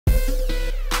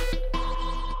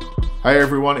Hey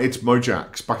everyone, it's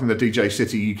Mojaxx, back in the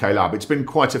DJcity UK lab. It's been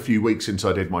quite a few weeks since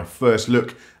I did my first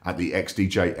look at the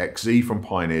XDJ-XZ from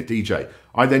Pioneer DJ.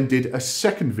 I then did a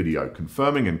second video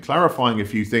confirming and clarifying a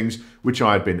few things which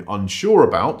I had been unsure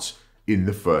about in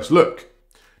the first look.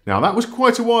 Now that was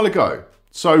quite a while ago,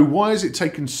 so why has it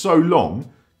taken so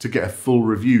long to get a full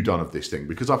review done of this thing?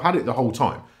 Because I've had it the whole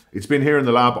time. It's been here in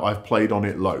the lab, I've played on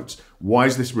it loads. Why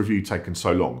has this review taken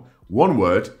so long? One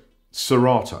word,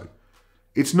 Serato.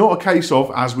 It's not a case of,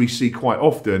 as we see quite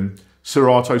often,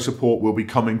 Serato support will be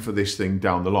coming for this thing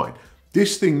down the line.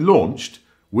 This thing launched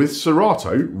with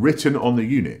Serato written on the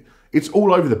unit. It's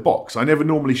all over the box. I never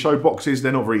normally show boxes,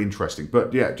 they're not very interesting,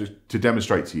 but yeah, just to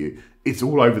demonstrate to you, it's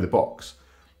all over the box.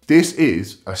 This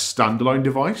is a standalone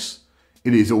device,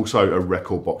 it is also a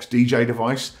Record Box DJ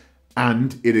device,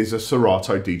 and it is a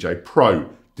Serato DJ Pro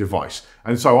device.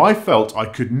 And so I felt I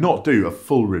could not do a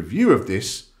full review of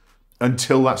this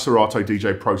until that Serato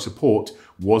DJ Pro support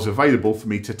was available for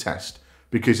me to test,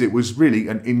 because it was really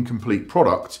an incomplete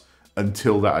product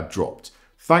until that had dropped.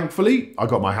 Thankfully, I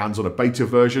got my hands on a beta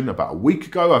version about a week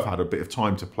ago. I've had a bit of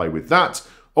time to play with that.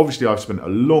 Obviously, I've spent a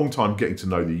long time getting to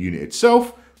know the unit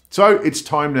itself, so it's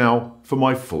time now for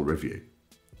my full review.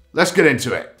 Let's get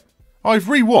into it. I've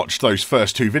re-watched those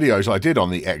first two videos I did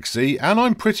on the XZ, and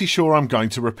I'm pretty sure I'm going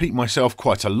to repeat myself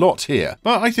quite a lot here.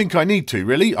 But I think I need to,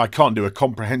 really. I can't do a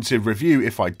comprehensive review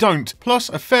if I don't, plus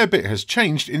a fair bit has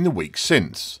changed in the weeks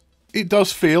since. It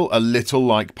does feel a little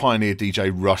like Pioneer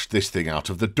DJ rushed this thing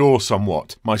out of the door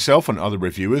somewhat. Myself and other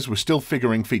reviewers were still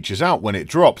figuring features out when it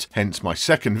dropped, hence my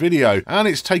second video, and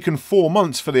it's taken 4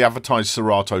 months for the advertised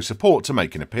Serato support to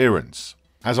make an appearance.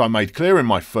 As I made clear in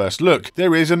my first look,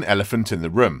 there is an elephant in the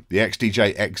room. The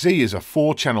XDJ-XZ is a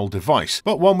 4-channel device,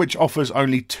 but one which offers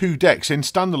only 2 decks in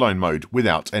standalone mode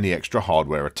without any extra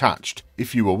hardware attached.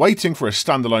 If you were waiting for a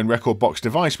standalone Record Box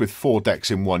device with 4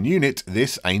 decks in one unit,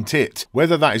 this ain't it.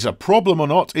 Whether that is a problem or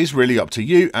not is really up to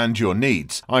you and your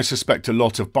needs. I suspect a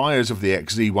lot of buyers of the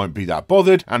XZ won't be that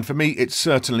bothered, and for me it's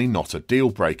certainly not a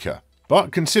deal breaker.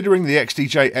 But considering the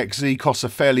XDJ-XZ costs a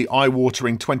fairly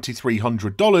eye-watering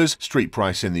 $2,300 street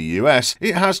price in the US,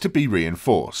 it has to be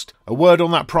reinforced. A word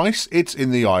on that price? It's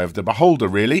in the eye of the beholder,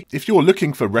 really. If you're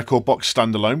looking for Record Box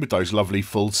standalone with those lovely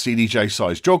full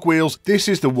CDJ-sized jog wheels, this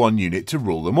is the one unit to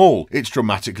rule them all. It's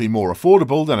dramatically more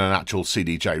affordable than an actual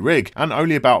CDJ rig, and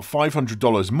only about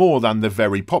 $500 more than the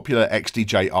very popular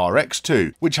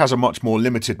XDJ-RX2, which has a much more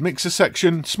limited mixer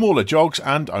section, smaller jogs,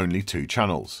 and only 2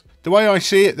 channels. The way I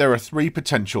see it, there are 3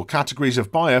 potential categories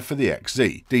of buyer for the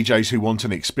XZ. DJs who want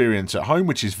an experience at home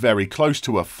which is very close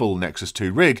to a full Nexus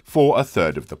 2 rig for a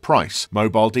third of the price.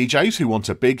 Mobile DJs who want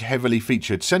a big, heavily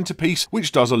featured centerpiece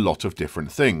which does a lot of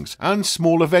different things. And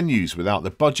smaller venues without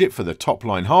the budget for the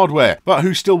top-line hardware, but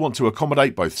who still want to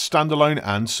accommodate both standalone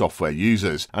and software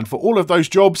users. And for all of those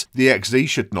jobs, the XZ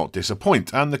should not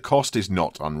disappoint, and the cost is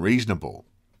not unreasonable.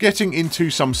 Getting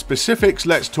into some specifics,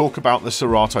 let's talk about the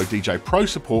Serato DJ Pro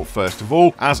support first of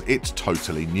all, as it's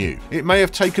totally new. It may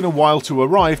have taken a while to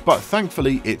arrive, but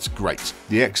thankfully it's great.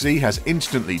 The XZ has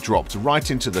instantly dropped right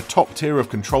into the top tier of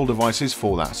control devices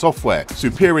for that software,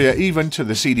 superior even to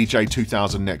the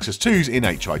CDJ-2000 Nexus 2s in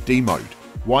HID mode.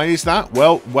 Why is that?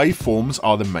 Well, waveforms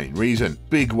are the main reason.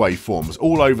 Big waveforms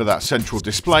all over that central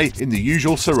display in the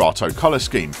usual Serato color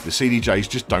scheme. The CDJs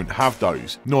just don't have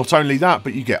those. Not only that,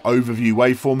 but you get overview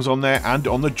waveforms on there and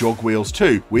on the jog wheels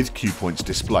too, with cue points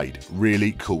displayed.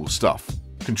 Really cool stuff.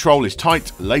 Control is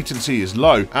tight, latency is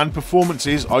low, and performance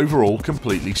is overall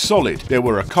completely solid. There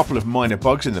were a couple of minor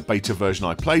bugs in the beta version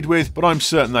I played with, but I'm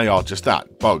certain they are just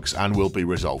that, bugs, and will be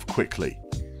resolved quickly.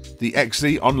 The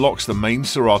XZ unlocks the main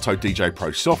Serato DJ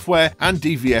Pro software, and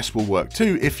DVS will work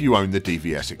too if you own the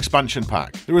DVS expansion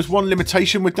pack. There is one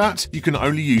limitation with that: you can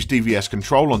only use DVS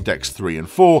control on decks 3 and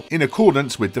 4 in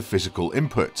accordance with the physical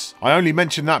inputs. I only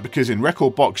mention that because in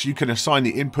Record Box you can assign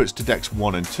the inputs to decks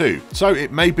 1 and 2, so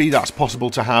it may be that's possible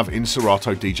to have in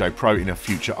Serato DJ Pro in a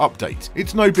future update.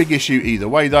 It's no big issue either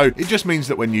way though, it just means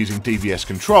that when using DVS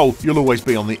control you'll always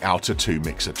be on the outer 2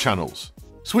 mixer channels.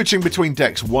 Switching between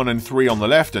decks 1 and 3 on the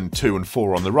left and 2 and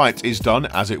 4 on the right is done,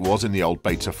 as it was in the old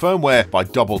beta firmware, by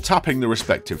double tapping the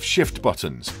respective shift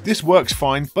buttons. This works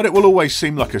fine, but it will always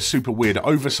seem like a super weird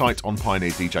oversight on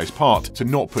Pioneer DJ's part to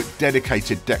not put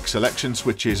dedicated deck selection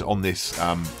switches on this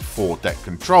 4-deck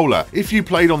controller. If you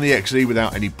played on the XZ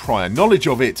without any prior knowledge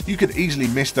of it, you could easily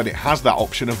miss that it has that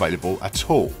option available at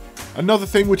all. Another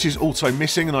thing which is also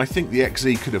missing, and I think the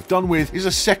XZ could have done with, is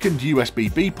a second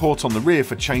USB-B port on the rear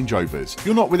for changeovers.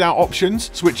 You're not without options.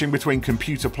 Switching between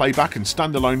computer playback and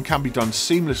standalone can be done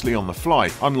seamlessly on the fly,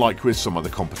 unlike with some other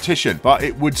competition, but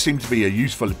it would seem to be a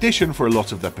useful addition for a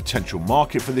lot of the potential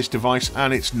market for this device,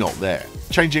 and it's not there.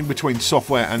 Changing between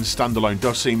software and standalone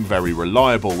does seem very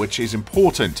reliable, which is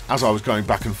important. As I was going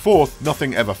back and forth,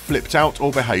 nothing ever flipped out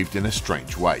or behaved in a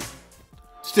strange way.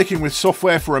 Sticking with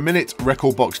software for a minute,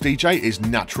 rekordbox DJ is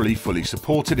naturally fully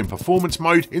supported in performance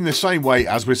mode in the same way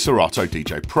as with Serato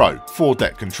DJ Pro.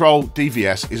 4-deck control,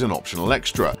 DVS is an optional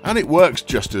extra, and it works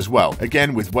just as well,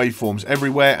 again with waveforms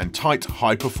everywhere and tight,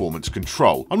 high-performance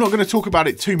control. I'm not going to talk about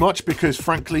it too much because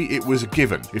frankly it was a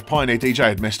given. If Pioneer DJ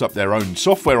had messed up their own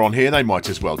software on here, they might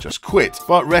as well just quit,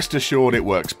 but rest assured it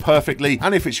works perfectly,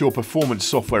 and if it's your performance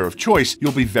software of choice,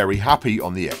 you'll be very happy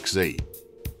on the XZ.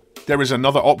 There is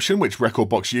another option which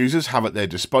rekordbox users have at their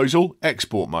disposal,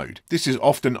 export mode. This is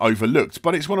often overlooked,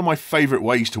 but it's one of my favourite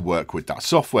ways to work with that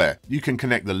software. You can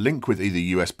connect the link with either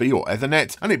USB or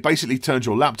Ethernet, and it basically turns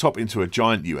your laptop into a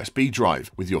giant USB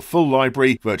drive, with your full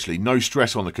library, virtually no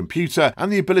stress on the computer,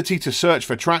 and the ability to search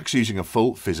for tracks using a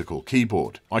full physical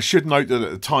keyboard. I should note that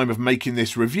at the time of making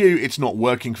this review, it's not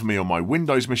working for me on my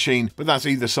Windows machine, but that's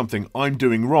either something I'm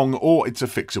doing wrong or it's a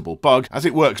fixable bug, as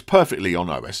it works perfectly on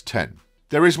OS X.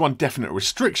 There is one definite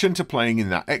restriction to playing in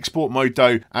that export mode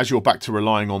though. As you're back to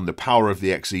relying on the power of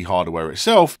the XZ hardware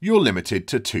itself, you're limited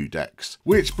to 2 decks.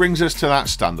 Which brings us to that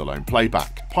standalone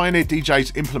playback. Pioneer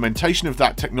DJ's implementation of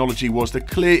that technology was the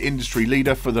clear industry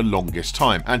leader for the longest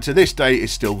time, and to this day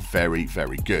is still very,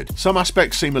 very good. Some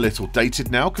aspects seem a little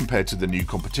dated now compared to the new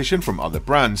competition from other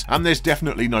brands, and there's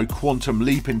definitely no quantum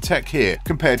leap in tech here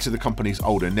compared to the company's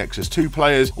older Nexus 2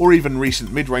 players or even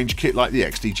recent mid-range kit like the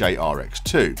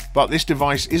XDJ-RX2. But this device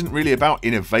isn't really about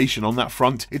innovation on that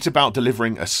front, it's about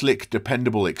delivering a slick,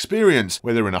 dependable experience,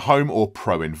 whether in a home or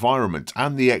pro environment,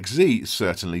 and the XZ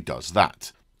certainly does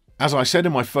that. As I said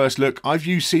in my first look, I've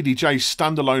used CDJ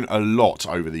standalone a lot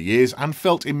over the years and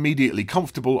felt immediately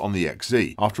comfortable on the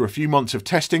XZ. After a few months of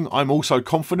testing, I'm also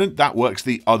confident that works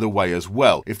the other way as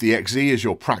well. If the XZ is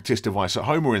your practice device at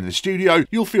home or in the studio,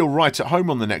 you'll feel right at home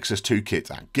on the Nexus 2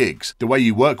 kit at gigs. The way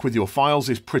you work with your files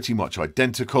is pretty much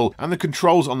identical, and the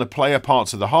controls on the player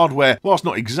parts of the hardware, whilst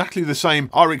not exactly the same,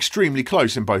 are extremely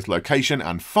close in both location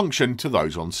and function to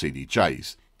those on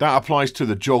CDJs. That applies to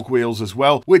the jog wheels as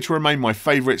well, which remain my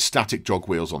favourite static jog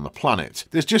wheels on the planet.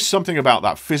 There's just something about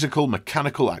that physical,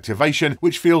 mechanical activation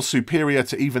which feels superior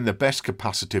to even the best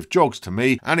capacitive jogs to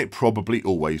me, and it probably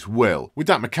always will. With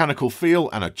that mechanical feel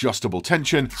and adjustable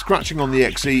tension, scratching on the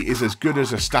XZ is as good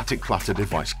as a static platter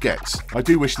device gets. I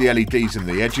do wish the LEDs in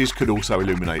the edges could also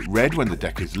illuminate red when the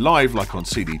deck is live like on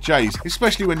CDJs,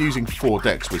 especially when using 4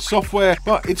 decks with software,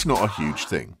 but it's not a huge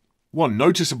thing. One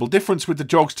noticeable difference with the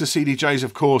jogs to CDJs,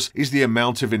 of course, is the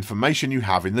amount of information you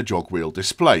have in the jog wheel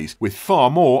displays, with far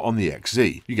more on the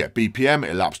XZ. You get BPM,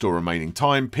 elapsed or remaining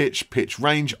time, pitch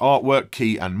range, artwork,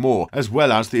 key and more, as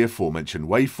well as the aforementioned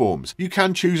waveforms. You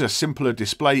can choose a simpler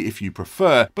display if you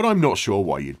prefer, but I'm not sure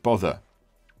why you'd bother.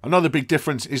 Another big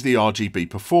difference is the RGB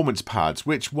performance pads,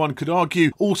 which one could argue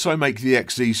also make the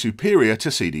XZ superior to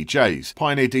CDJs.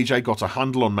 Pioneer DJ got a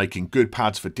handle on making good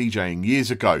pads for DJing years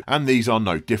ago, and these are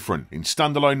no different. In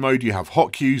standalone mode you have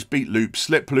hot cues, beat loop,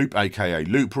 slip loop aka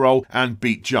loop roll, and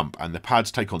beat jump, and the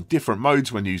pads take on different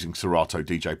modes when using Serato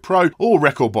DJ Pro or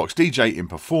rekordbox DJ in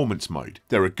performance mode.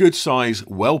 They're a good size,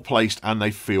 well placed, and they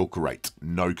feel great.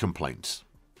 No complaints.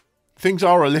 Things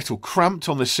are a little cramped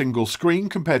on the single screen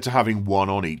compared to having one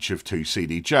on each of 2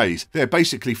 CDJs. They're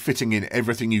basically fitting in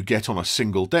everything you get on a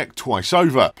single deck twice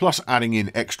over, plus adding in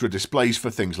extra displays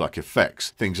for things like effects.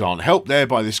 Things aren't helped there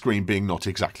by the screen being not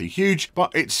exactly huge,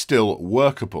 but it's still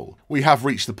workable. We have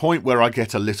reached the point where I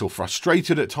get a little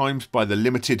frustrated at times by the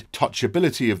limited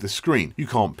touchability of the screen. You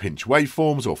can't pinch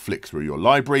waveforms or flick through your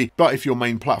library, but if your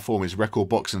main platform is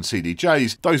rekordbox and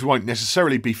CDJs, those won't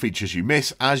necessarily be features you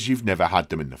miss as you've never had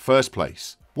them in the first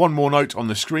place. One more note on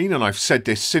the screen, and I've said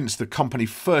this since the company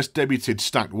first debuted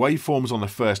stacked waveforms on the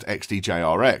first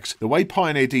XDJ-RX, the way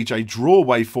Pioneer DJ draw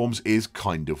waveforms is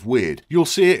kind of weird. You'll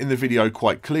see it in the video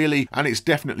quite clearly, and it's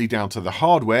definitely down to the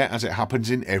hardware as it happens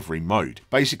in every mode.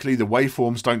 Basically, the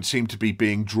waveforms don't seem to be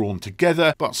being drawn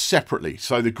together, but separately,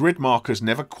 so the grid markers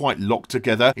never quite lock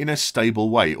together in a stable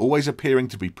way, always appearing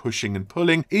to be pushing and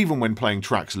pulling, even when playing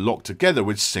tracks locked together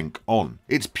with sync on.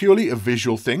 It's purely a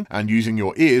visual thing, and using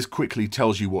your ears quickly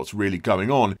tells you what's really going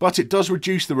on, but it does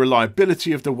reduce the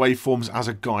reliability of the waveforms as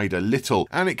a guide a little,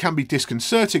 and it can be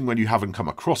disconcerting when you haven't come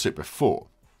across it before.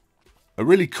 A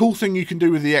really cool thing you can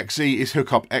do with the XZ is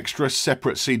hook up extra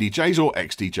separate CDJs or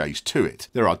XDJs to it.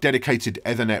 There are dedicated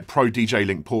Ethernet Pro DJ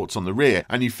Link ports on the rear,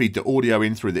 and you feed the audio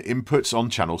in through the inputs on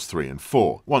channels 3 and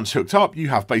 4. Once hooked up, you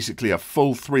have basically a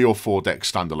full 3 or 4 deck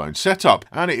standalone setup,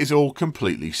 and it is all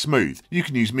completely smooth. You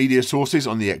can use media sources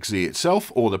on the XZ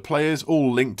itself or the players all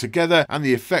linked together, and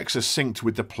the effects are synced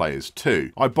with the players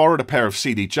too. I borrowed a pair of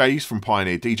CDJs from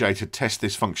Pioneer DJ to test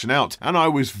this function out, and I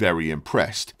was very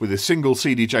impressed. With a single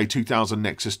CDJ 2000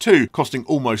 Nexus 2 costing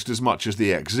almost as much as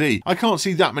the XZ, I can't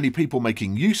see that many people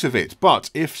making use of it, but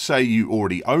if, say, you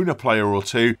already own a player or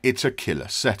two, it's a killer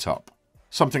setup.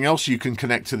 Something else you can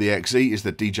connect to the XZ is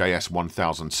the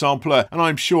DJS-1000 sampler, and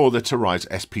I'm sure the Tarise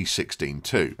SP16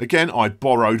 too. Again, I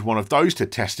borrowed one of those to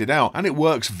test it out, and it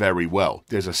works very well.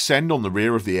 There's a send on the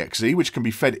rear of the XZ which can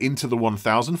be fed into the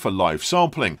 1000 for live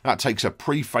sampling. That takes a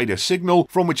pre-fader signal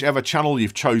from whichever channel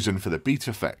you've chosen for the beat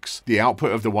effects. The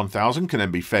output of the 1000 can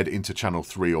then be fed into channel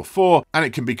 3 or 4, and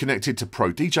it can be connected to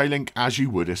Pro DJ Link as you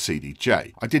would a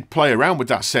CDJ. I did play around with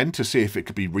that send to see if it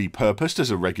could be repurposed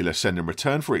as a regular send and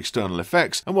return for external effects,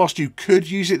 and whilst you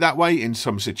could use it that way in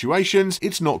some situations,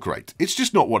 it's not great. It's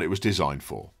just not what it was designed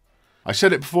for. I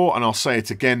said it before and I'll say it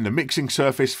again, the mixing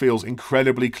surface feels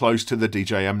incredibly close to the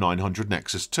DJM900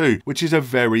 Nexus 2, which is a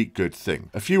very good thing.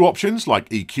 A few options like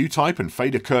EQ type and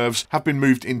fader curves have been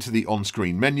moved into the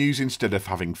on-screen menus instead of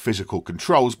having physical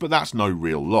controls, but that's no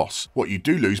real loss. What you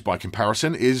do lose by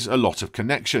comparison is a lot of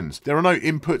connections. There are no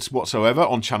inputs whatsoever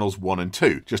on channels 1 and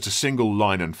 2, just a single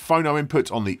line and phono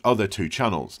input on the other 2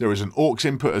 channels. There is an aux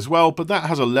input as well, but that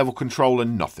has a level control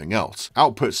and nothing else.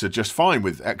 Outputs are just fine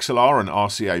with XLR and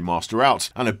RCA master out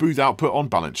and a booth output on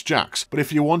balanced jacks, but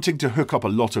if you're wanting to hook up a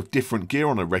lot of different gear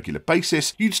on a regular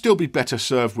basis, you'd still be better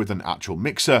served with an actual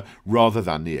mixer rather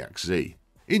than the XZ.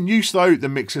 In use though, the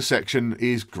mixer section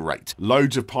is great.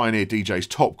 Loads of Pioneer DJ's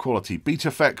top quality beat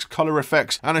effects, colour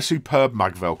effects, and a superb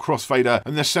Magvel crossfader,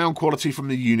 and the sound quality from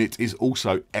the unit is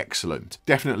also excellent.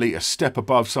 Definitely a step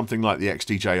above something like the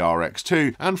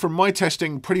XDJ-RX2, and from my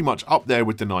testing, pretty much up there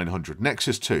with the 900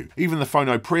 Nexus 2. Even the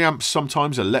phono preamps,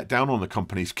 sometimes a letdown on the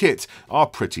company's kit, are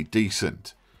pretty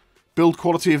decent. Build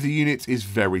quality of the unit is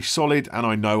very solid, and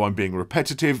I know I'm being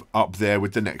repetitive, up there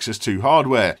with the Nexus 2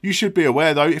 hardware. You should be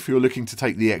aware though, if you're looking to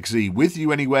take the XZ with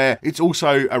you anywhere, it's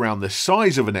also around the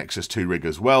size of a Nexus 2 rig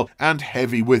as well, and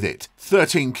heavy with it.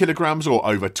 13 kilograms or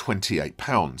over 28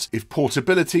 pounds. If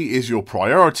portability is your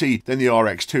priority, then the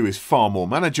RX2 is far more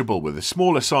manageable with a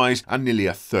smaller size and nearly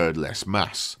a third less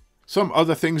mass. Some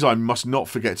other things I must not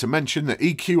forget to mention: the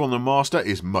EQ on the master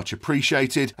is much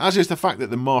appreciated, as is the fact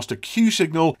that the master Q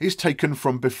signal is taken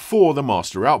from before the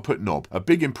master output knob, a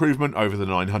big improvement over the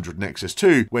 900 Nexus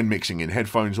 2 when mixing in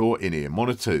headphones or in-ear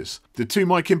monitors. The 2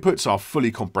 mic inputs are fully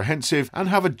comprehensive and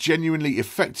have a genuinely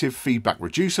effective feedback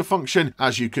reducer function,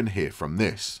 as you can hear from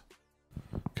this.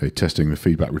 Okay, testing the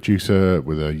feedback reducer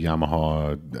with a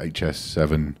Yamaha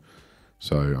HS7,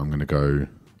 so I'm going to go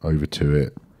over to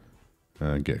it.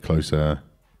 Get closer.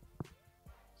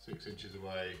 6 inches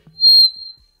away.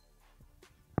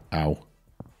 Ow.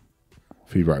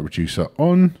 Feedback reducer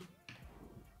on.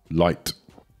 Light.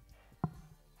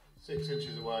 6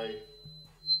 inches away.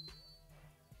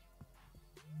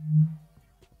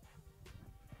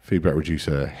 Feedback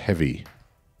reducer heavy.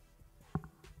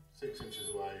 6 inches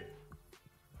away.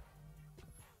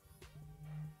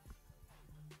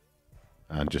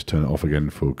 And just turn it off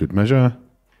again for good measure.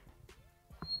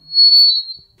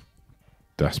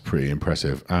 That's pretty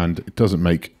impressive, and it doesn't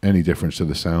make any difference to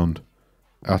the sound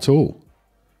at all.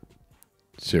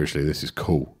 Seriously, this is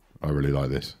cool. I really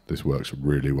like this. This works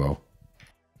really well.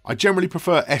 I generally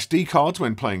prefer SD cards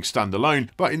when playing standalone,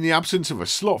 but in the absence of a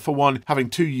slot for one, having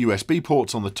 2 USB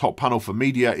ports on the top panel for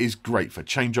media is great for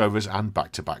changeovers and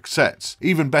back-to-back sets.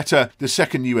 Even better, the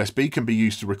second USB can be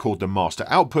used to record the master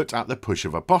output at the push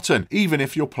of a button, even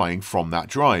if you're playing from that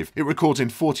drive. It records in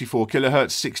 44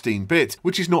 kHz 16-bit,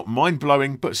 which is not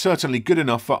mind-blowing, but certainly good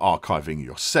enough for archiving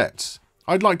your sets.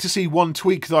 I'd like to see one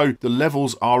tweak though: the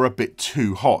levels are a bit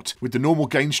too hot. With the normal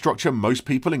gain structure most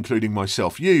people, including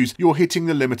myself, use, you're hitting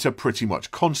the limiter pretty much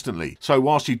constantly, so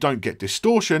whilst you don't get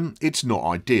distortion, it's not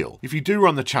ideal. If you do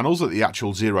run the channels at the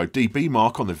actual 0 dB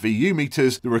mark on the VU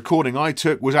meters, the recording I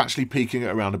took was actually peaking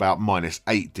at around about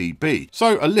 -8 dB,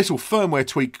 so a little firmware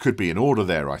tweak could be in order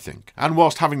there, I think. And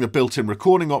whilst having the built-in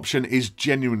recording option is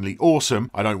genuinely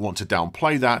awesome, I don't want to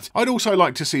downplay that, I'd also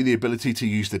like to see the ability to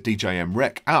use the DJM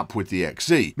Rec app with the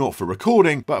XZ, not for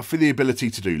recording, but for the ability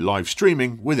to do live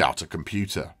streaming without a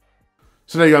computer.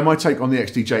 So there you go, my take on the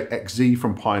XDJ-XZ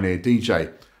from Pioneer DJ.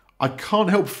 I can't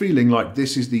help feeling like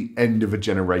this is the end of a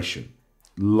generation.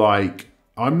 Like,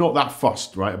 I'm not that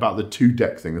fussed, right, about the 2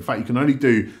 deck thing. The fact you can only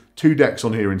do 2 decks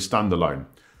on here in standalone.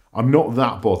 I'm not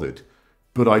that bothered,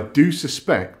 but I do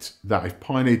suspect that if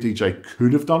Pioneer DJ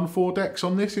could have done 4 decks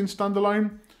on this in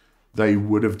standalone, they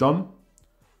would have done,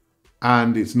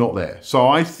 and it's not there. So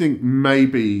I think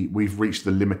maybe we've reached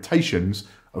the limitations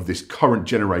of this current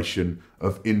generation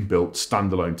of inbuilt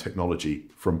standalone technology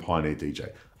from Pioneer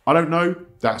DJ. I don't know,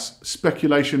 that's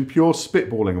speculation, pure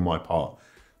spitballing on my part,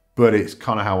 but it's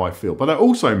kind of how I feel. But that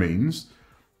also means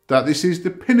that this is the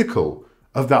pinnacle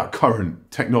of that current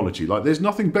technology. Like, there's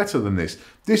nothing better than this.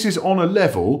 This is on a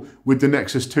level with the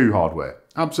Nexus 2 hardware.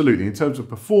 Absolutely, in terms of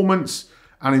performance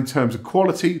and in terms of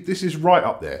quality, this is right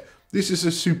up there. This is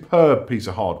a superb piece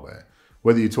of hardware.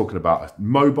 Whether you're talking about a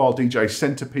mobile DJ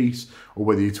centerpiece, or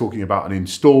whether you're talking about an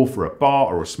install for a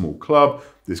bar or a small club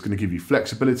that's going to give you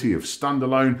flexibility of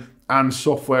standalone and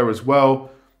software as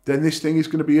well, then this thing is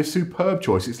going to be a superb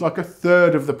choice. It's like a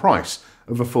third of the price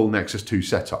of a full Nexus 2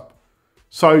 setup.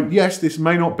 So yes, this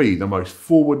may not be the most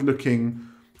forward-looking,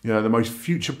 the most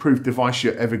future-proof device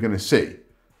you're ever going to see.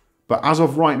 But as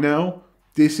of right now,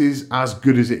 this is as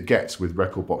good as it gets with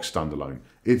rekordbox standalone.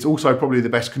 It's also probably the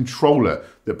best controller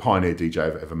that Pioneer DJ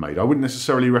have ever made. I wouldn't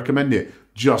necessarily recommend it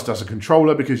just as a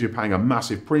controller because you're paying a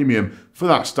massive premium for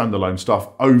that standalone stuff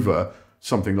over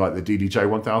something like the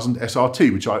DDJ-1000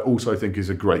 SRT, which I also think is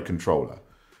a great controller.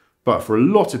 But for a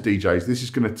lot of DJs, this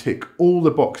is going to tick all the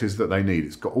boxes that they need.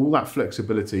 It's got all that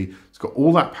flexibility, it's got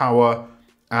all that power,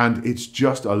 and it's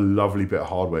just a lovely bit of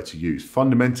hardware to use.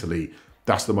 Fundamentally,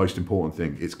 that's the most important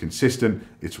thing. It's consistent,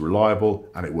 it's reliable,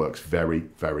 and it works very,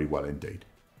 very well indeed.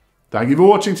 Thank you for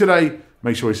watching today.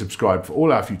 Make sure you subscribe for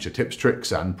all our future tips,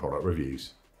 tricks, and product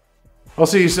reviews. I'll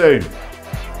see you soon.